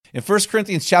In 1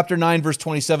 Corinthians chapter 9, verse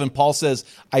 27, Paul says,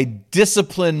 I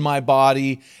discipline my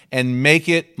body and make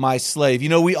it my slave. You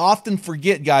know, we often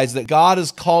forget, guys, that God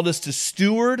has called us to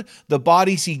steward the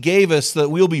bodies he gave us so that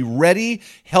we'll be ready,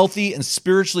 healthy, and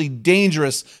spiritually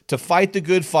dangerous to fight the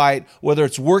good fight, whether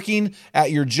it's working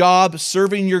at your job,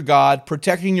 serving your God,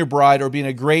 protecting your bride, or being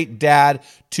a great dad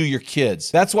to your kids.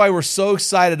 That's why we're so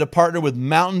excited to partner with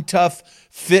Mountain Tough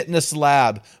Fitness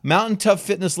Lab. Mountain Tough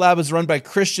Fitness Lab is run by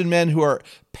Christian men who are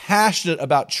passionate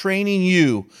about training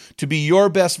you to be your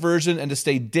best version and to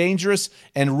stay dangerous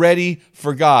and ready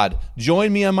for God.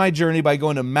 Join me on my journey by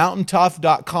going to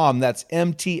mountaintough.com. That's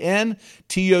MTNTOUGH,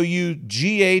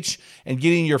 and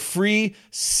getting your free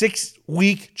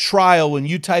 6-week trial when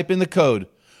you type in the code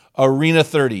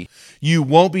ARENA30. You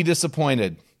won't be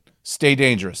disappointed. Stay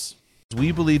dangerous.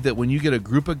 We believe that when you get a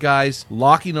group of guys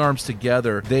locking arms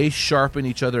together, they sharpen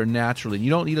each other naturally. You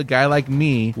don't need a guy like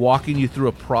me walking you through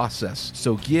a process.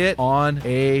 So get on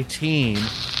a team.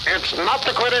 It's not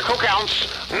the critic who counts,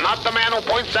 not the man who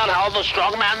points out how the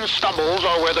strong man stumbles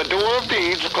or where the doer of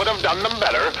deeds could have done them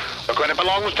better. The credit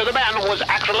belongs to the man who is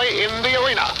actually in the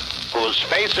arena, whose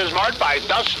face is marked by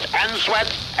dust and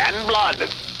sweat and blood.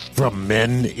 From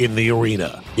Men in the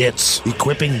Arena, it's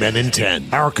Equipping Men in 10.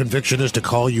 Our conviction is to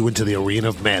call you into the arena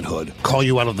of manhood, call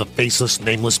you out of the faceless,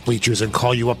 nameless bleachers, and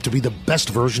call you up to be the best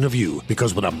version of you,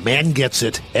 because when a man gets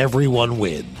it, everyone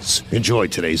wins. Enjoy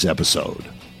today's episode.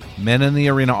 Men in the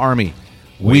Arena Army,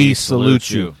 we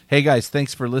salute you. Hey guys,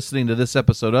 thanks for listening to this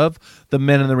episode of the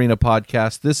Men in the Arena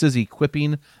podcast. This is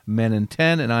Equipping Men in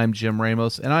 10, and I'm Jim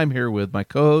Ramos, and I'm here with my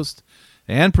co-host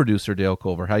and producer, Dale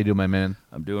Culver. How you doing, my man?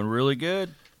 I'm doing really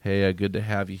good. Hey, good to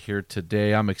have you here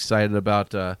today. I'm excited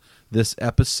about this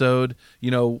episode.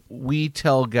 You know, we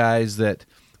tell guys that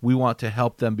we want to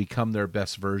help them become their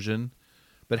best version,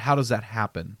 but how does that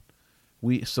happen?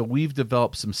 We've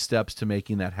developed some steps to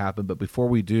making that happen, but before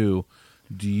we do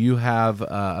you have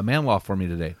a man law for me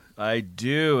today? I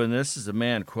do, and this is a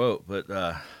man quote, but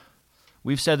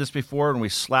we've said this before, and we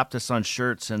slapped this on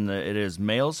shirts, and it is,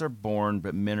 males are born,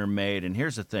 but men are made. And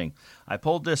here's the thing. I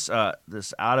pulled this out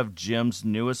of Jim's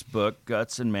newest book,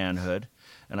 Guts and Manhood,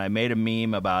 and I made a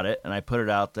meme about it, and I put it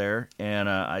out there. And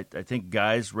I think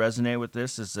guys resonate with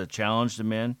this. It's a challenge to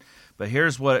men. But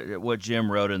here's what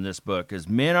Jim wrote in this book, is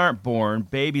men aren't born,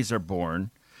 babies are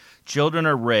born. Children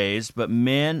are raised, but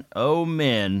men, oh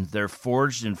men, they're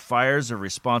forged in fires of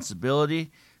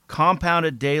responsibility,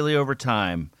 compounded daily over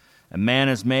time. A man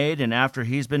is made, and after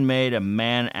he's been made, a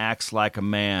man acts like a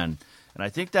man. And I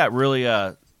think that really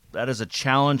that is a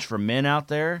challenge for men out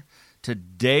there to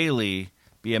daily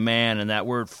be a man. And that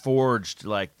word forged,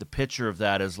 like the picture of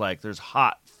that is like there's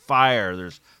hot fire,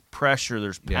 there's pressure,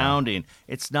 there's pounding.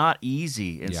 Yeah. It's not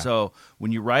easy. And so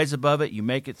when you rise above it, you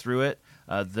make it through it,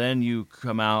 then you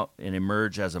come out and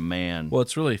emerge as a man. Well,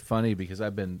 it's really funny because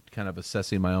I've been kind of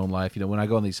assessing my own life. You know, when I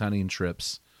go on these hunting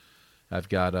trips, I've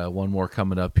got one more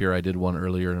coming up here. I did one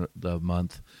earlier the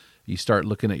month. You start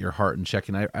looking at your heart and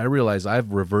checking. I realize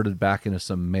I've reverted back into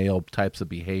some male types of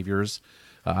behaviors.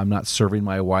 I'm not serving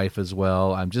my wife as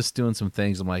well. I'm just doing some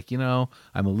things. I'm like, I'm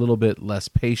a little bit less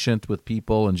patient with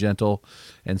people and gentle.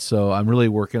 And so I'm really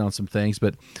working on some things.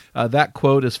 But that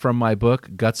quote is from my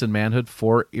book, Guts and Manhood,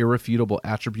 4 Irrefutable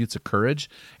Attributes of Courage.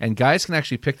 And guys can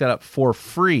actually pick that up for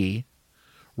free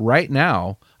right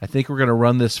now. I think we're going to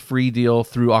run this free deal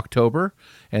through October,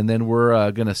 and then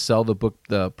we're going to sell the book,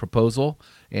 the proposal,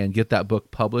 and get that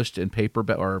book published in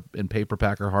paperback or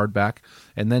hardback,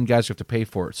 and then guys have to pay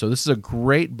for it. So this is a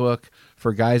great book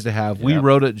for guys to have. Yep. We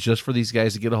wrote it just for these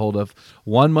guys to get a hold of.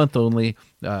 1 month only.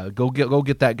 Go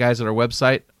get that, guys, at our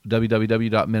website,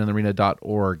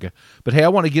 www.meninthearena.org. But hey, I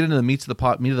want to get into the meat of the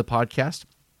podcast.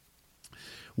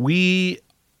 We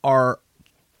are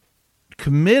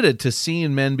committed to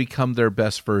seeing men become their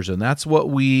best version. That's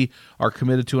what we are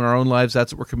committed to in our own lives.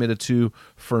 That's what we're committed to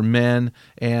for men.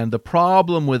 And the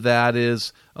problem with that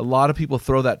is a lot of people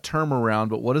throw that term around,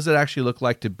 but what does it actually look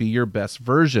like to be your best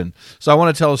version? So I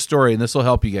want to tell a story, and this will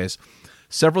help you guys.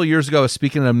 Several years ago, I was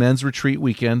speaking at a men's retreat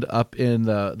weekend up in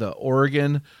the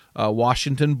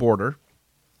Oregon-Washington border.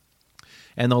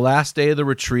 And the last day of the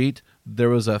retreat, there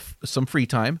was some free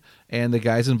time, and the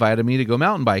guys invited me to go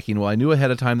mountain biking. Well, I knew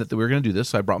ahead of time that we were going to do this,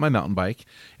 so I brought my mountain bike,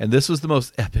 and this was the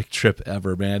most epic trip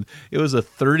ever, man. It was a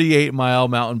 38-mile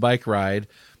mountain bike ride.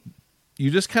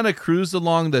 You just kind of cruised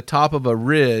along the top of a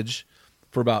ridge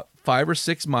for about 5 or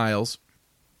 6 miles,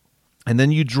 and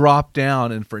then you drop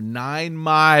down, and for 9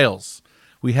 miles,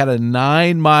 we had a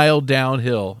 9-mile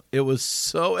downhill. It was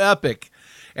so epic.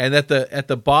 And at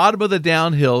the bottom of the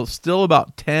downhill, still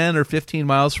about 10 or 15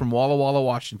 miles from Walla Walla,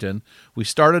 Washington, we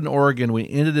started in Oregon, we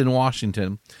ended in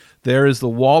Washington. there is the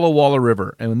Walla Walla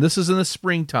River. And when this is in the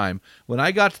springtime, when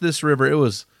I got to this river, it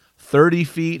was 30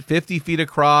 feet, 50 feet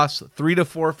across, 3 to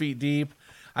 4 feet deep.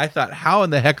 I thought, how in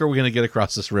the heck are we going to get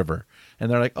across this river?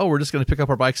 And they're like, oh, we're just going to pick up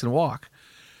our bikes and walk.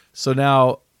 So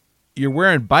now you're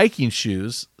wearing biking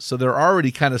shoes, so they're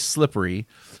already kind of slippery.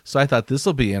 So I thought this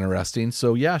will be interesting.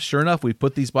 So yeah, sure enough, we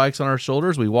put these bikes on our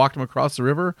shoulders. We walked them across the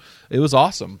river. It was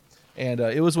awesome. And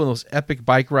it was one of those epic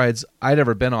bike rides I'd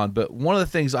ever been on. But one of the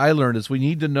things I learned is we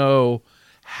need to know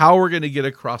how we're going to get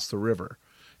across the river.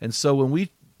 And so when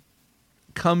we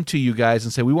come to you guys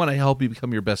and say, we want to help you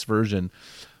become your best version,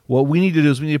 what we need to do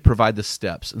is we need to provide the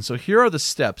steps. And so here are the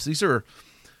steps. These are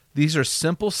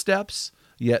simple steps,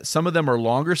 yet some of them are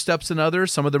longer steps than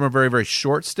others. Some of them are very, very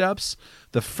short steps.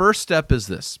 The first step is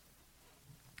this.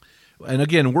 And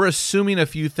again, we're assuming a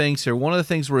few things here. One of the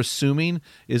things we're assuming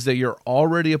is that you're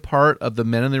already a part of the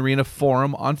Men in the Arena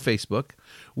forum on Facebook.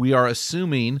 We are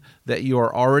assuming that you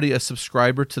are already a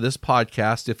subscriber to this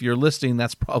podcast. If you're listening,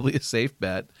 that's probably a safe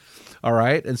bet. All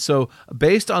right. And so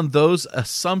based on those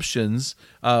assumptions,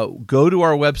 go to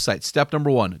our website. Step number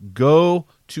 1, go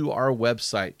to our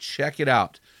website. Check it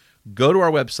out. Go to our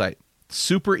website.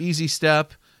 Super easy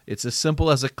step. It's as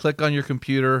simple as a click on your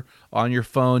computer, on your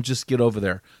phone. Just get over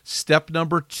there. Step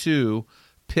number 2,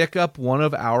 pick up one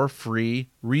of our free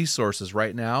resources.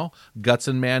 Right now, Guts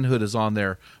and Manhood is on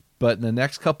there. But in the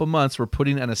next couple months, we're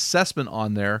putting an assessment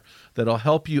on there that'll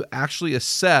help you actually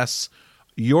assess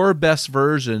your best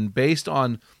version based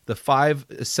on the 5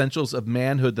 essentials of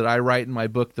manhood that I write in my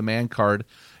book, The Man Card,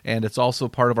 and it's also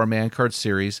part of our Man Card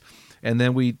series. And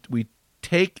then we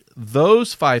take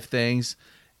those 5 things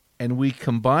and we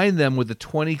combine them with the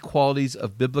 20 qualities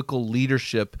of biblical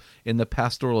leadership in the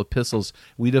pastoral epistles.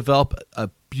 We develop a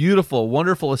beautiful,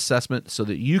 wonderful assessment so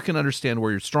that you can understand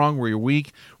where you're strong, where you're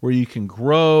weak, where you can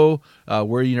grow,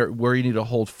 where you need to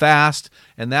hold fast.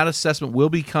 And that assessment will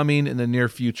be coming in the near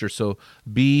future. So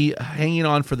be hanging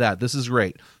on for that. This is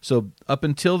great. So up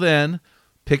until then,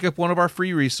 pick up one of our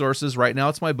free resources. Right now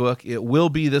it's my book. It will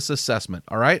be this assessment.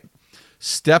 All right?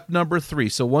 Step number 3.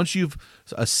 So once you've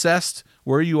assessed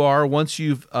where you are, once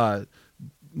you've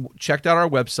checked out our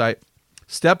website,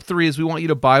 step 3 is we want you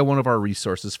to buy one of our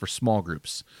resources for small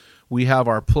groups. We have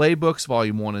our playbooks,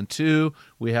 volume 1 and 2.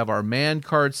 We have our Man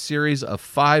Card series of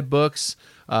 5 books.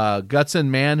 Guts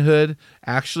and Manhood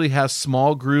actually has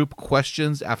small group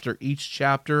questions after each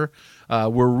chapter.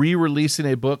 We're re-releasing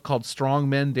a book called Strong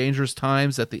Men, Dangerous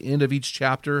Times. At the end of each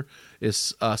chapter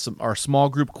is our small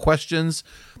group questions.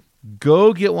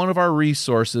 Go get one of our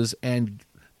resources, and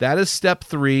that is step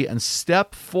 3. And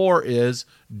step 4 is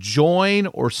join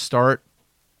or start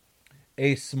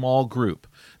a small group.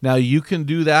 Now, you can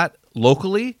do that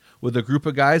locally with a group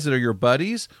of guys that are your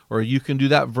buddies, or you can do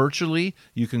that virtually.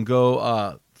 You can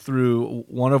go through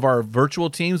one of our virtual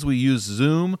teams. We use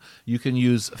Zoom. You can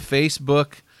use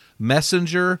Facebook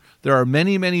Messenger. There are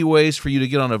many, many ways for you to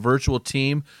get on a virtual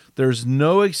team. There's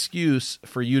no excuse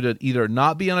for you to either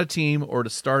not be on a team or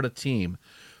to start a team.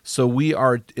 So we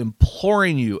are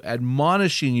imploring you,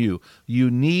 admonishing you, you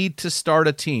need to start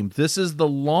a team. This is the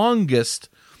longest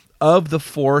of the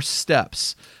 4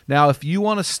 steps. Now, if you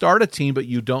want to start a team but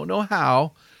you don't know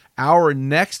how, our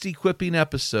next equipping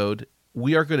episode,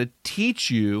 we are going to teach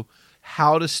you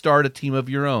how to start a team of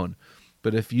your own.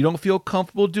 But if you don't feel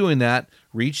comfortable doing that,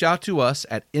 reach out to us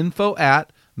at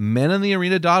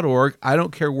info@meninthearena.org. I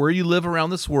don't care where you live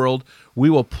around this world. We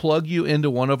will plug you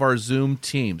into one of our Zoom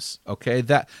teams. Okay,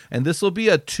 and this will be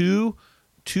a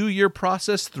two-year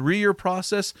process, 3-year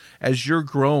process as you're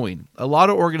growing. A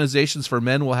lot of organizations for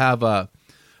men will have a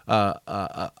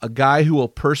guy who will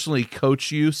personally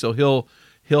coach you. So he'll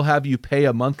have you pay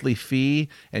a monthly fee,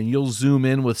 and you'll Zoom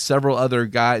in with several other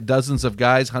guys, dozens of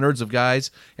guys, hundreds of guys,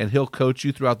 and he'll coach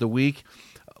you throughout the week.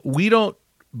 We don't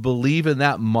believe in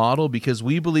that model because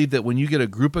we believe that when you get a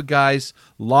group of guys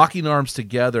locking arms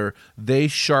together, they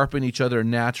sharpen each other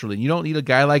naturally. You don't need a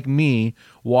guy like me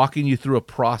walking you through a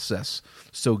process.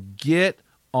 So get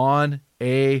on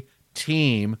a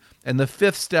team. And the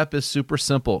 5th step is super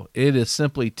simple. It is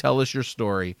simply tell us your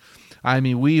story. I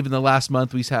mean, in the last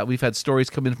month, we've had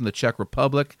stories come in from the Czech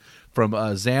Republic, from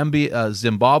Zambia,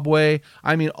 Zimbabwe.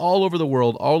 I mean, all over the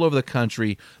world, all over the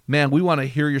country. Man, we want to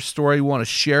hear your story. We want to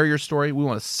share your story. We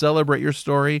want to celebrate your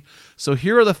story. So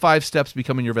here are the 5 steps to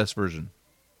becoming your best version.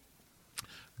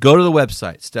 Go to the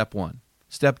website, step 1.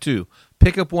 Step 2,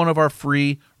 pick up one of our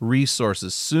free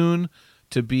resources, soon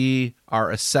to be our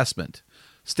assessment.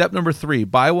 Step number 3,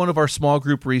 buy one of our small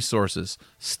group resources.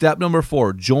 Step number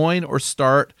 4, join or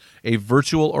start a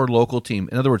virtual or local team.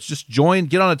 In other words, just join,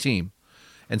 get on a team.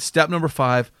 And step number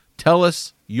 5, tell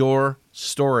us your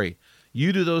story.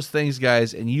 You do those things,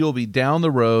 guys, and you'll be down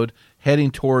the road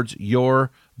heading towards your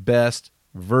best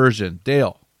version.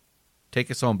 Dale,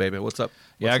 take us home, baby. What's up?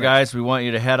 Yeah, guys, we want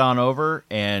you to head on over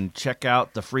and check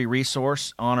out the free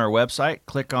resource on our website.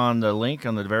 Click on the link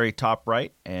on the very top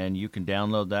right, and you can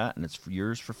download that, and it's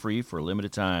yours for free for a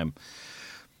limited time.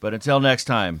 But until next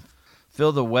time,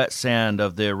 feel the wet sand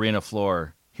of the arena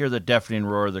floor, hear the deafening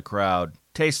roar of the crowd,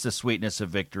 taste the sweetness of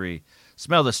victory,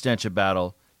 smell the stench of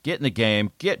battle, get in the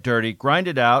game, get dirty, grind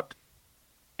it out,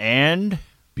 and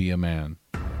be a man.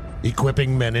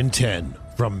 Equipping Men in 10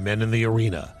 from Men in the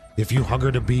Arena. If you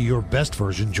hunger to be your best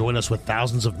version, join us with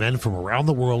thousands of men from around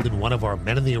the world in one of our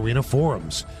Men in the Arena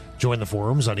forums. Join the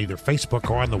forums on either Facebook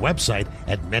or on the website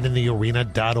at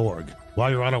meninthearena.org. While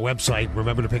you're on our website,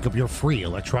 remember to pick up your free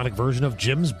electronic version of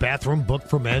Jim's bathroom book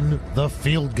for men, The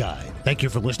Field Guide. Thank you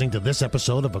for listening to this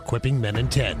episode of Equipping Men in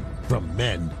 10 from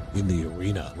Men in the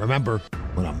Arena. Remember,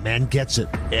 when a man gets it,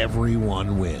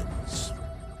 everyone wins.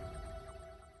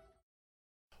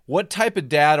 What type of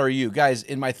dad are you? Guys,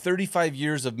 in my 35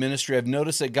 years of ministry, I've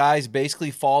noticed that guys basically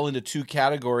fall into two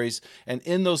categories. And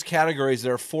in those categories,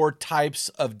 there are 4 types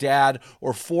of dad,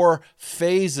 or 4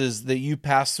 phases that you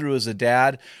pass through as a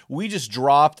dad. We just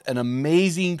dropped an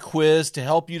amazing quiz to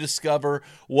help you discover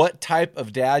what type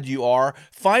of dad you are.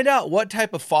 Find out what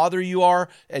type of father you are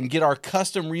and get our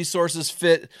custom resources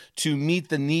fit to meet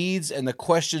the needs and the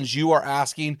questions you are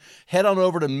asking. Head on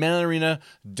over to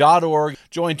menarena.org.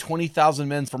 Join 20,000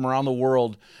 men from around the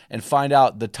world and find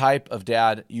out the type of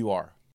dad you are.